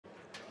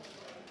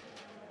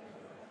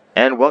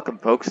And welcome,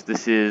 folks.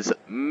 This is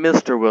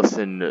Mr.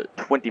 Wilson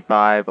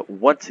 25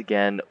 once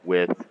again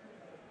with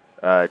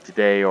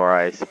today, or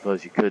I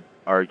suppose you could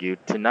argue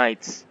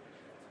tonight's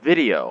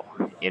video,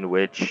 in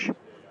which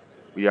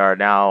we are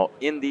now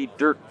in the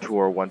dirt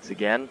tour once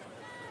again.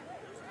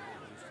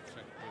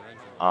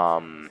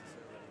 In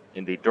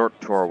the dirt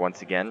tour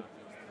once again,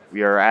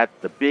 we are at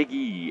the Big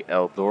E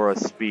Eldora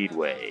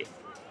Speedway.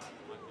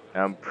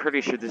 Now, I'm pretty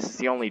sure this is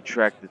the only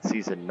track that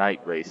sees a night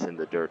race in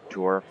the dirt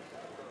tour.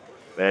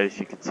 But as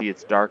you can see,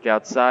 it's dark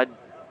outside,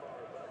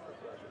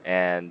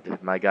 and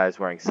my guy's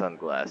wearing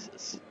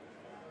sunglasses.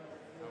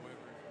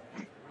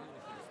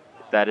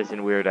 If that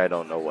isn't weird, I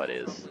don't know what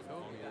is.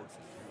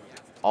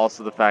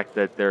 Also, the fact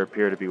that there's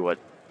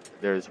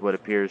what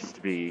appears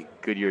to be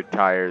Goodyear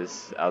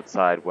tires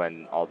outside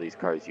when all these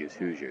cars use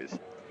Hoosiers.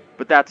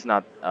 But that's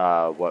not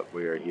what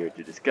we're here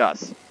to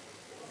discuss.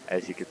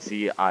 As you can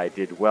see, I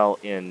did well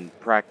in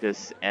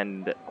practice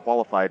and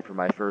qualified for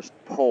my first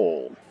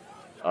pole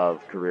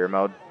of career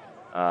mode.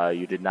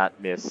 You did not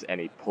miss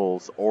any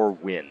pulls or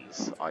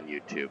wins on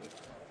YouTube.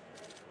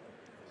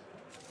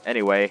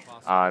 Anyway,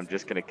 I'm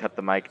just going to cut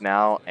the mic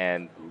now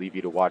and leave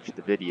you to watch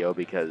the video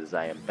because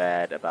I am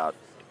bad about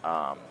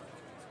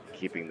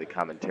keeping the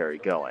commentary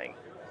going.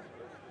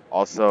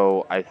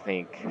 Also, I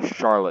think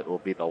Charlotte will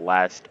be the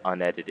last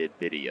unedited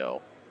video.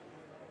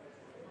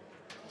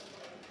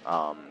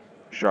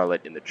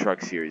 Charlotte in the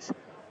Truck Series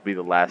will be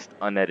the last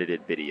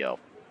unedited video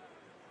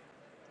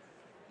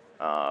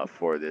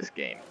for this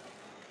game.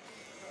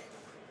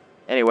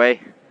 Anyway,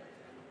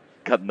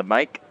 cutting the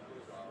mic,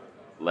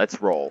 let's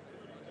roll.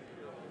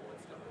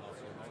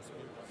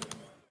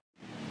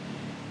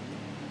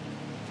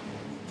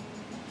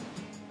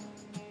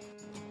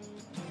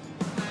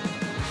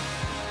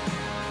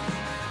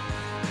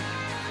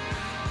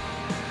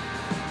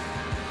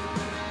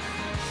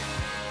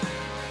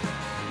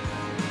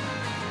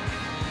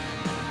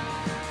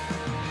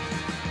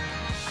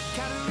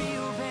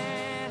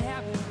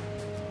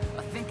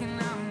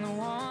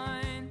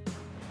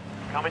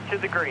 Coming to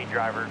the green,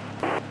 driver.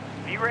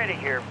 Be ready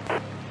here.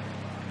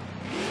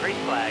 Green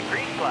flag,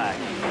 green flag.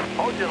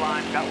 Hold your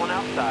line, got one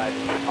outside.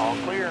 All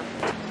clear.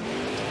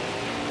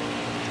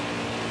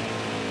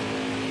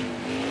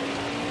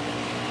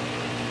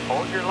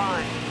 Hold your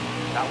line,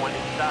 got one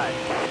inside.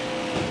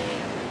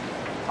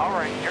 All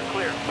right, you're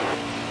clear.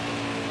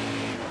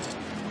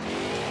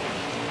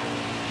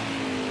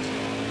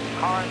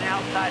 Car on the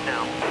outside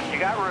now. You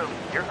got room,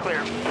 you're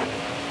clear.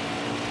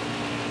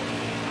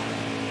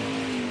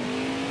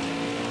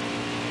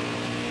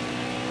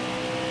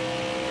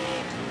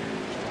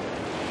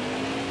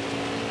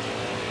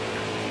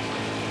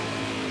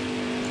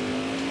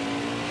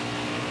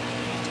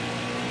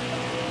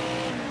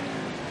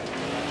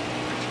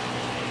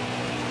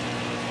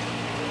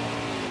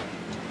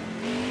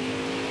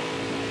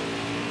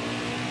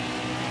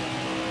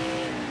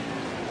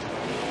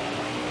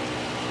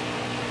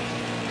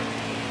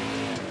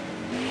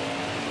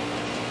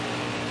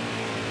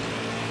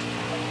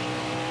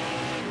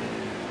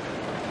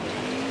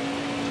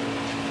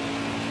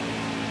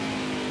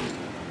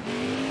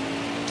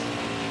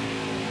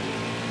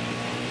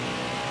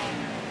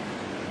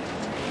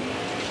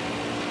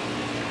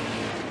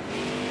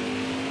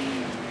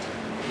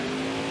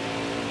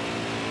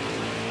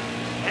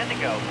 To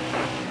go.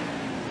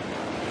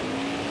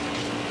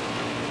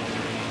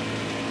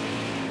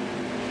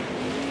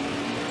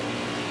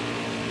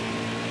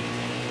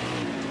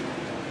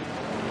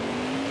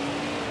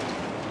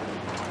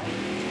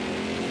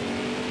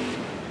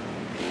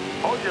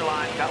 Hold your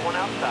line, got one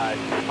outside.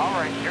 All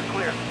right, you're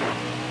clear.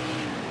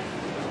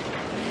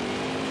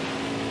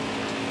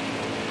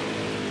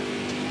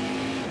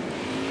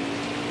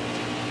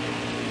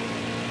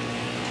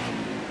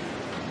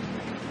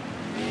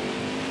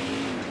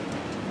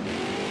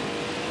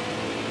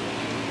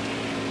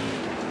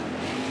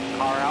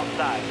 Car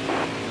outside.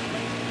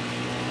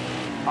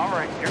 All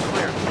right, you're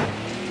clear.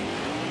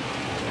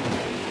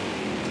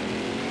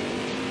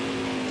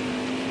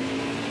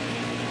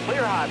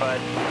 Clear high,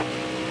 bud.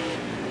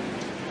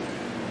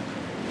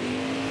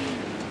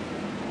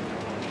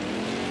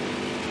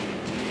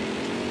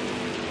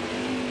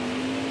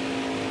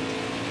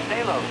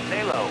 Stay low,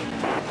 stay low.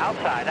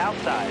 Outside,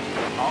 outside.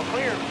 All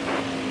clear.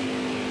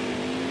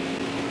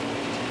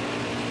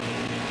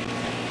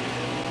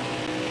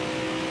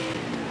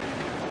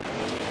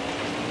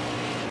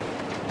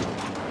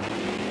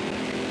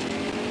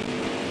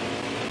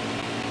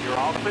 You're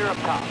all clear up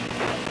top.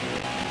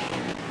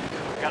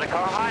 Got a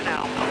car high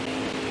now.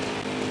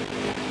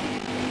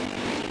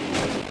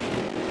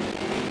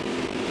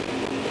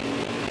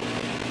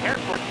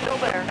 Careful, still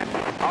there.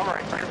 All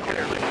right, you're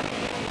clear.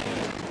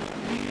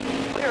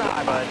 Clear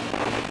high, bud.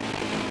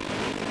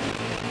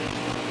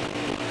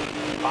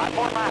 5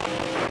 more laps.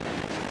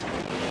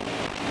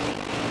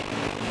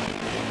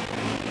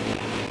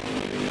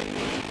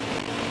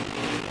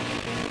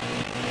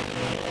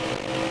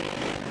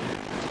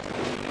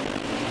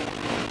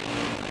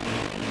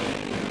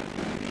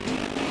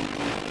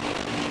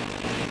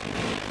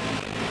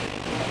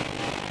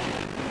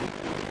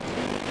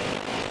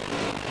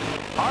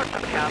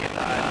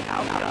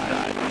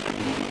 Outside.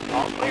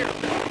 All clear.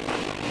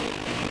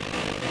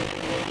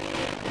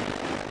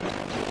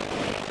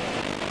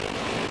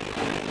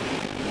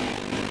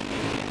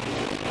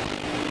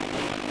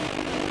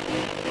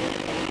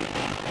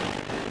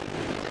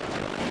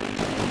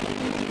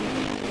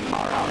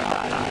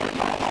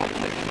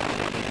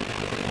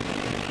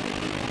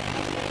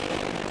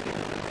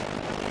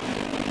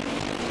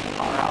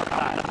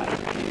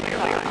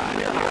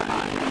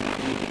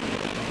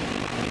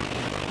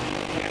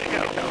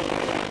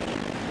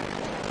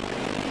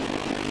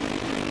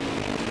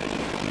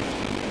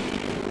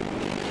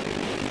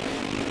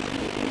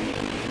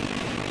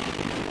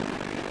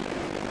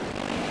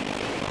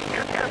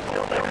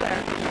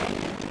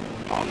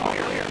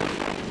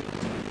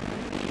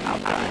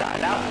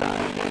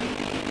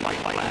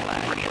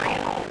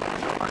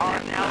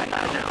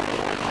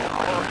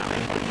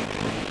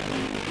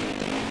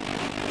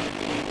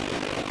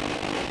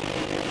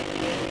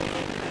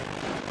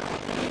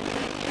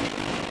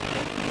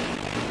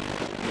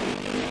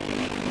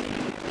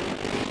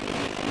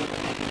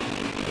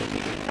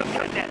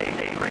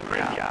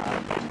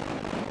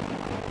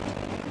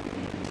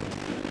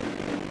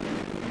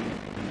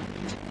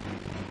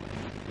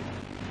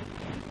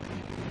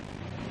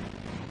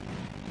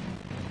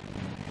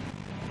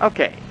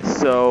 Okay,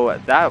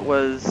 so that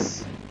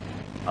was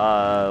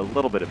a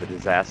little bit of a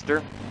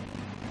disaster.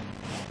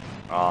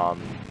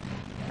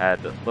 Had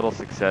little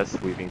success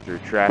weaving through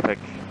traffic.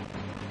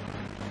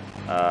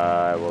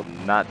 I will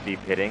not be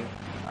pitting.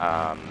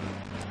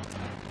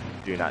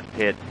 Do not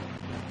pit.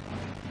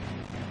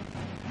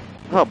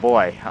 Oh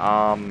boy,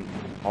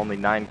 only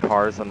 9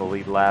 cars on the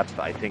lead lap.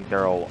 I think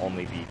there will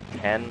only be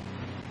 10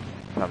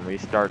 come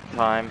restart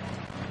time.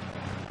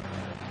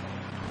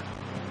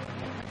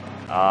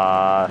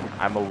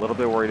 I'm a little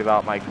bit worried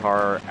about my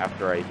car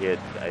after I hit,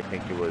 I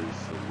think it was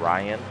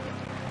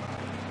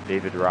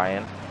David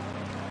Ryan.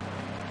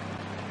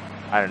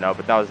 I don't know,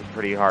 but that was a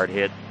pretty hard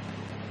hit.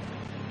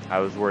 I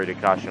was worried a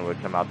caution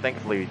would come out.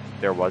 Thankfully,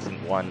 there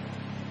wasn't one.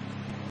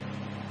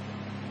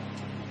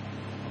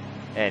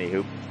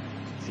 Anywho,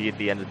 see you at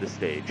the end of the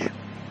stage.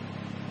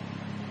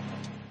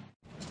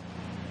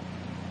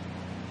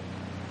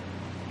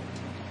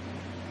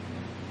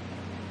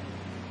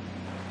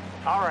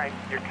 All right,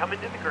 you're coming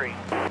to the green.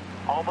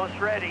 Almost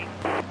ready.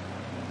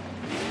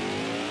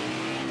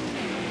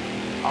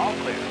 All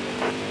clear.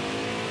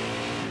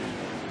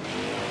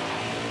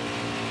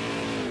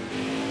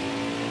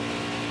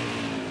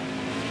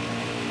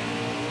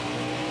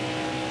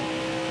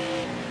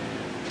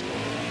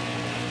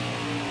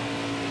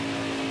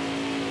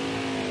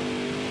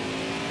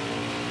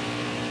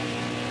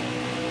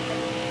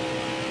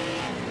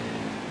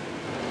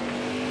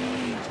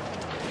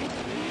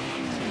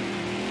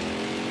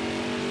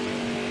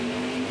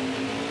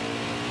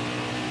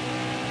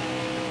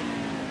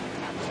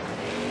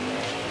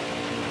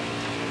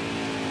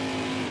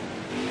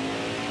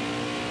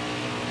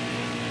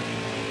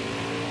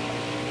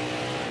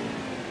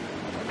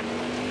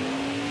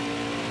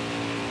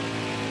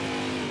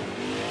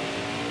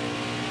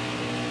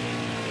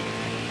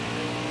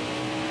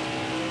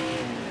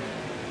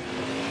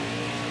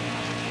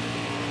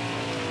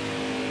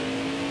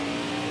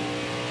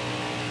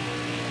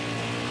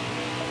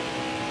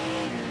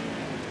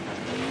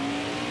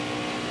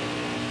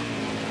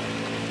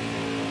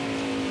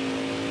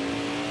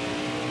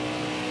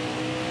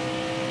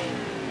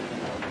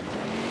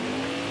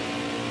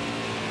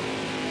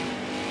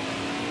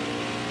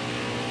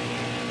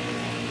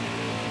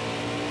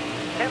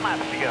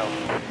 Laps to go.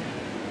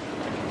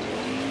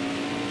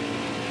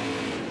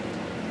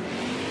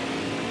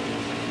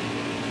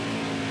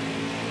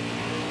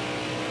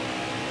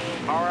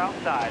 Car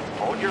outside.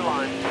 Hold your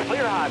line.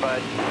 Clear high,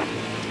 bud.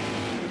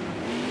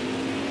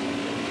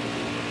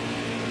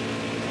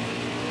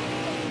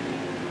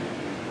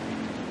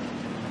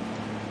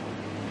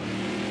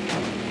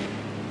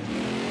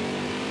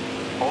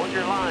 Hold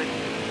your line.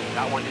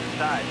 Got one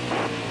inside.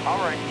 All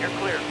right, you're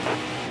clear.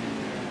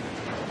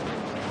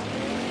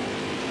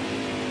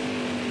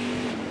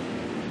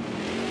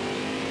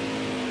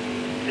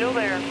 Still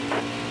there.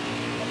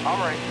 All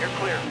right, you're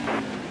clear.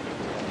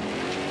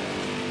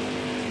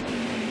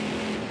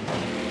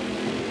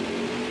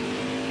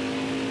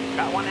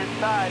 Got one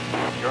inside.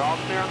 You're all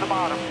clear on the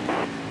bottom.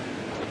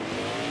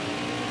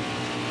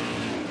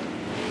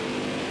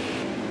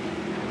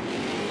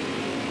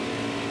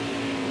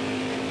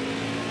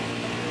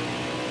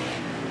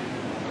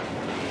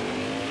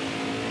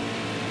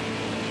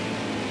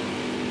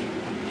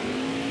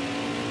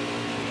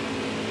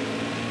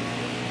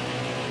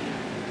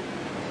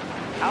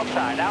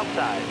 Outside,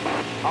 outside.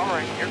 All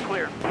right, you're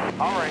clear.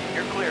 All right,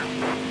 you're clear.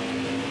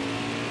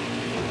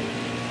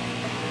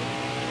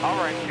 All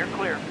right, you're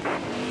clear.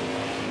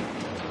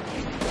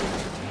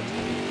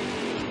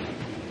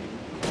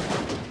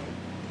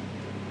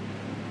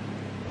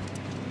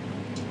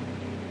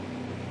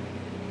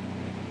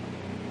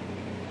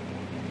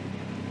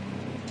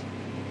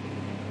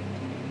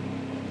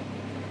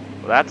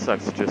 Well, that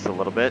sucks just a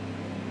little bit.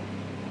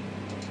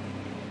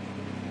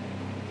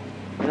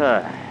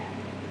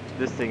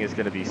 this thing is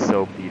going to be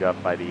so beat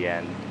up by the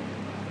end.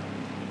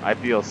 I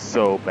feel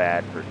so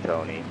bad for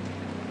Tony.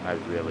 I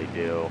really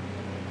do.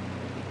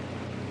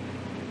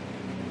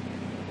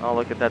 Oh,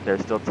 look at that. There's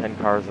still 10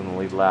 cars on the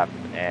lead lap,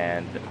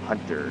 and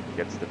Hunter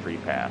gets the free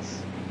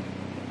pass.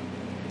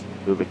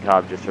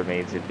 Cobb just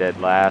remains in dead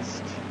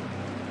last.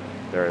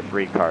 There are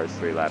 3 cars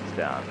 3 laps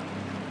down.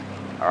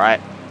 All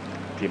right,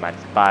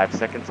 T-minus 5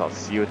 seconds. I'll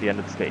see you at the end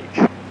of the stage.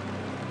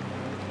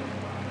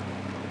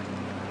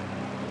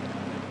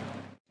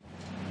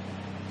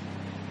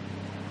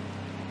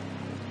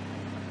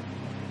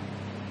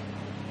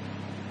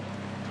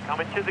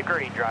 Coming to the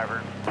green,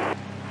 driver.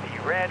 Be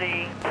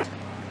ready.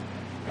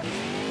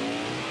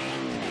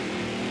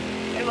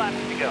 2 laps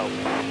to go.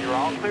 You're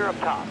all clear up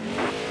top.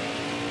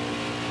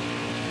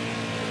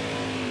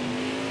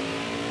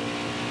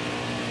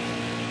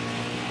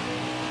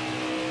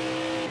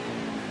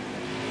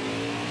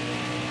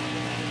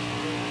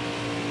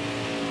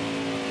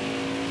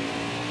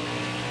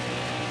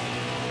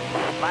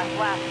 Last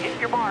lap, hit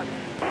your mark.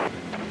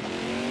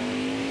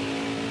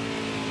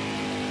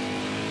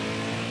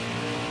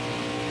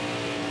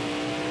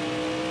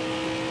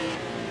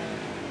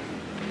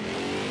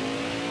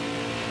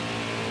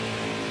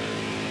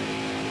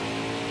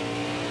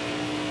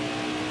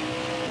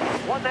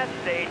 Won that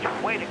stage.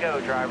 Way to go,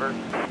 driver.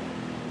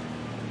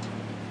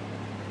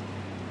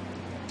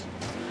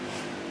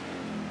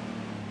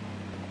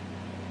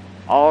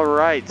 All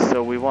right,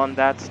 so we won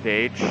that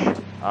stage,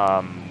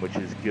 which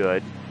is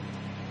good.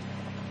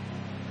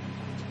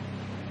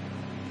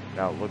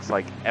 Now it looks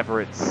like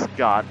Everett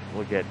Scott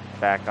will get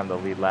back on the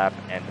lead lap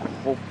and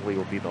hopefully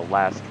will be the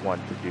last one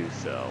to do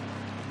so.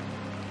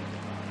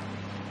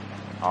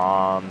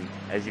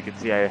 As you can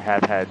see, I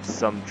have had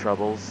some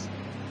troubles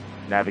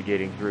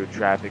navigating through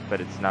traffic, but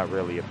it's not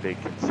really a big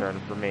concern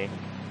for me.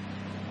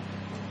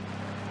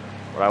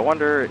 What I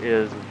wonder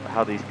is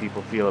how these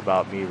people feel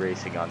about me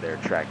racing on their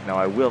track. Now,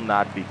 I will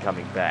not be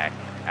coming back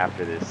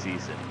after this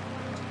season,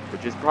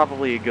 which is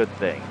probably a good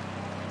thing,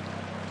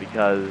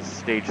 because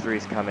Stage 3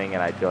 is coming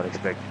and I don't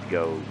expect it to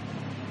go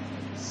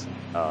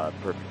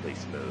perfectly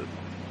smooth.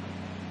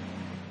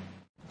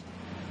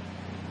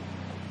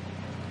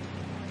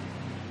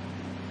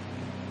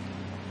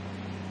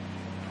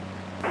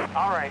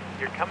 All right,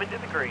 you're coming to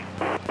the green.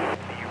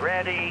 Be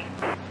ready.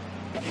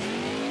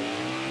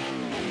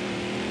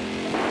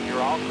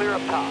 You're all clear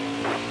up top.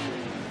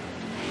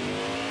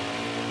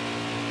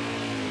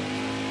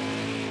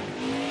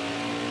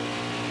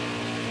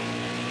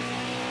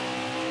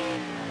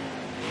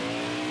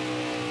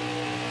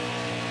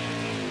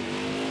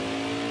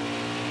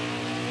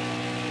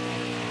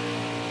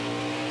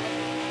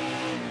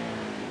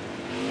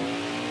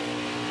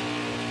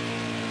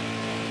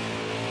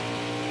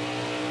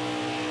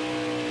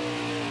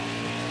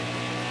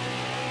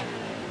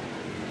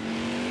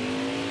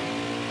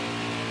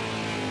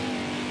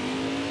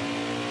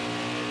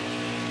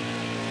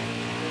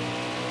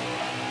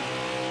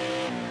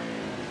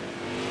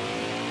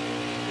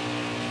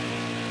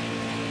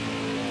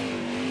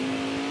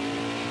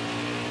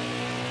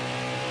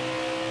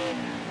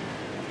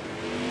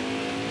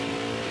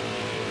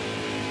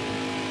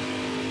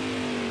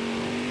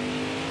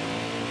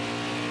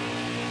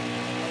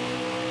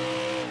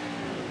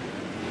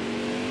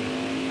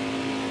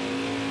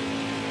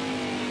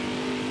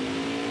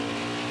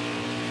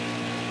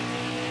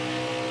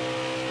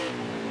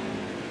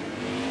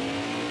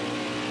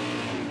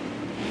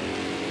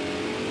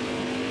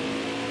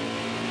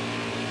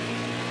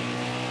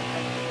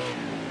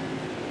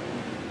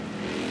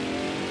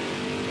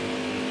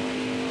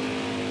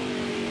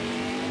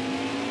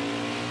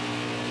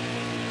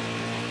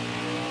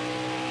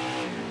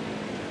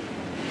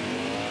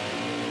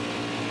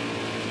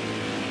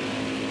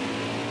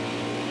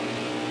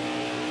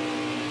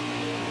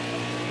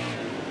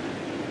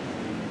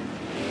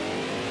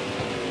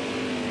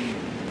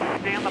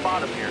 Stay on the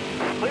bottom here.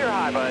 Clear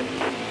high, bud.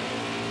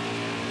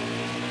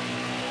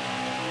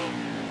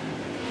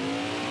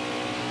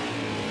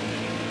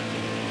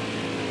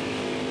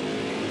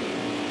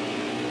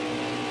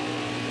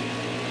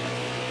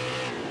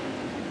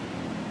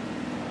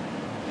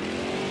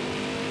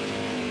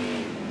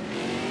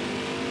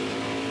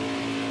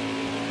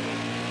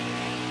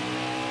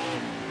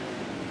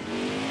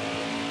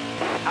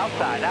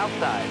 Outside,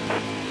 outside.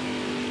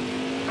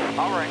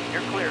 All right,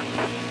 you're clear.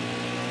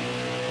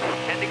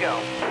 10 to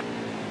go.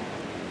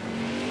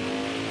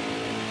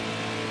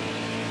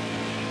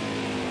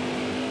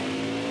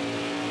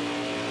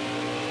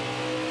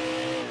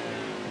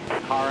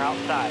 Car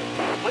outside.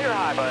 Clear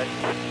high, bud.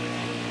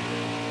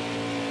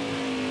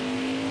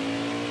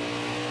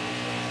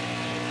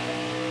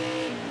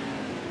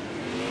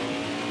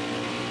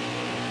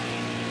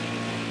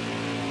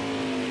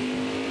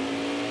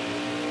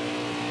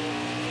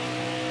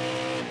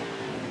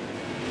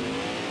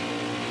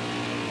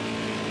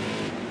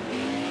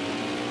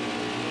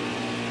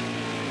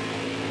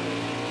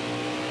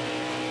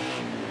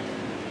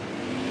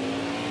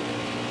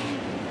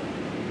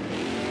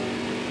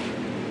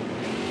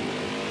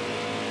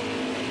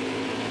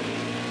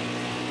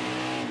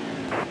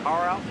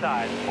 Car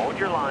outside. Hold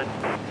your line.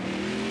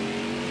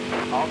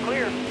 All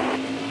clear.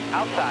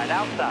 Outside,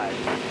 outside.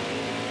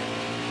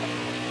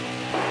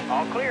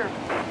 All clear.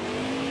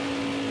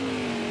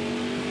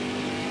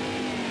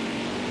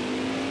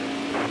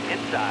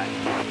 Inside.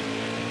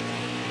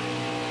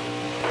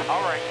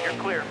 All right,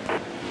 you're clear.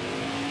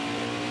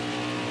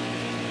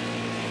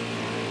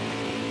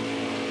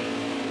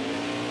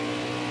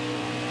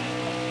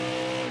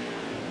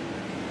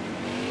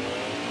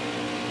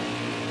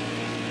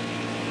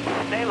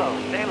 Stay low,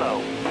 stay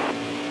low.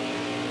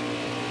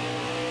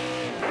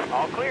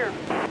 All clear.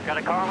 Got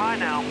a car high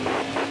now.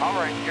 All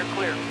right, you're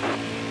clear.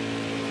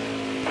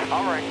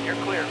 All right, you're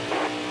clear.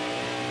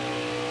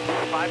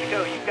 5 to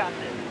go, you got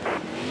this.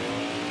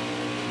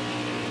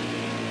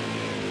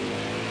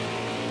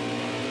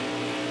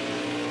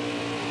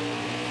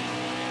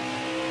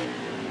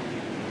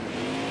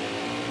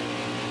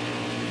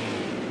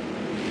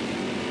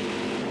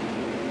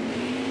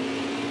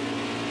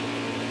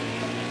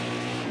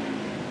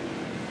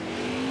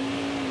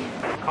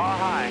 Car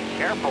high,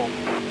 careful.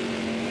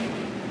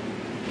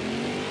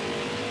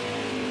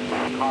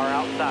 Car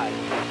outside.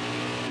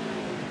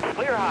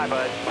 Clear high,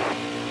 bud.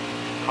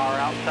 Car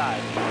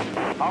outside.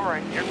 All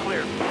right, you're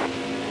clear.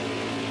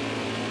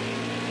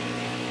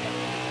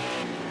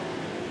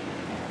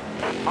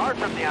 Hard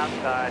from the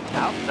outside,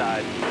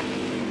 outside.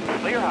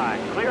 Clear high,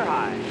 clear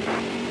high.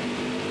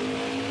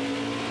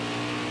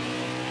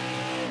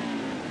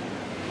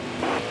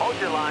 Hold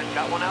your line,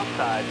 got one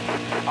outside.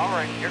 All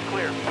right, you're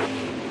clear.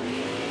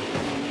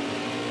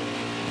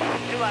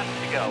 2 laps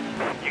to go.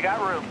 You got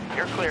room,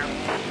 you're clear.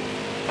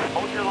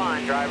 Hold your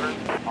line, driver.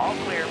 All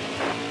clear.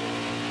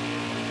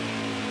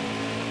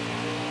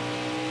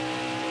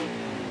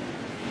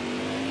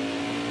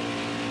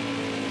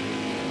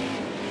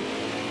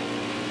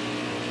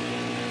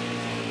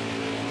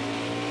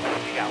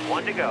 You got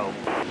 1 to go.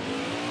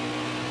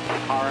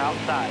 Car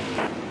outside.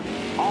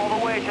 All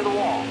the way to the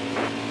wall.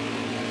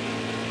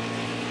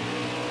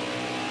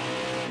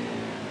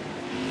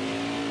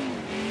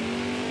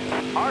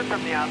 Hard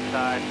from the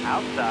outside,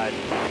 outside.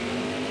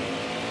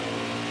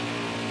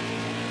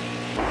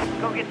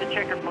 Go get the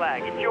checkered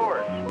flag, it's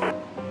yours.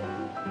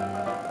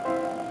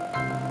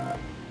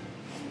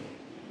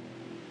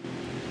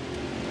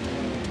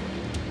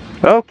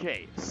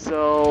 Okay,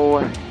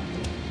 so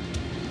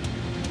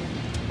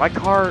my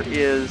car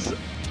is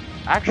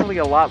actually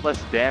a lot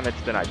less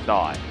damaged than I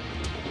thought.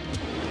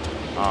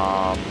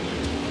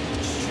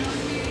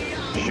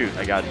 Shoot,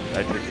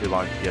 I took too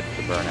long to get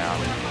to the burnout.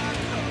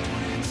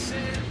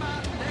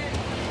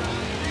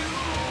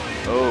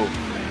 Oh.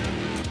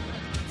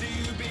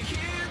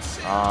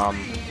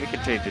 We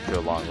can change it to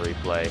a long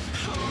replay.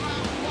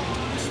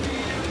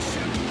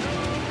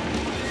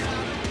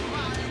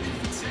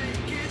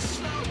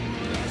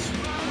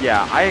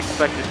 Yeah, I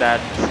expected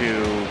that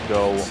to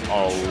go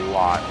a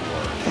lot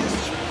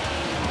worse.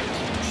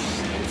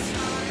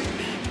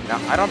 Now,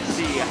 I don't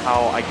see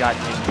how I got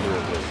into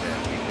it with him,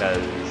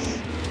 because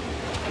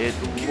it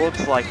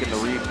looks like in the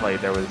replay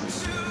there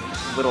was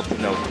little to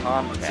no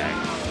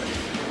contact.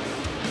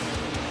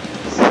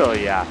 So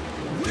yeah,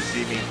 to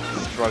see me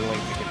struggling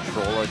to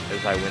control it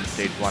as I win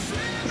stage 1,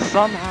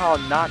 somehow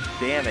not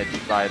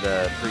damaged by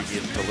the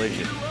previous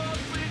collision.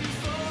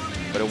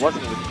 But it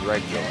wasn't with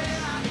regular.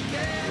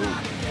 Ooh,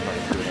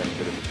 doing a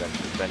bit of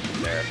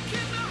suspension there.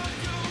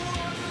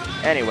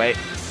 Anyway,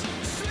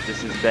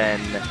 this has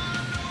been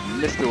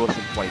Mr.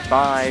 Wilson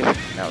 25.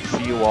 Now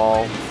see you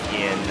all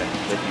in the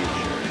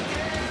future.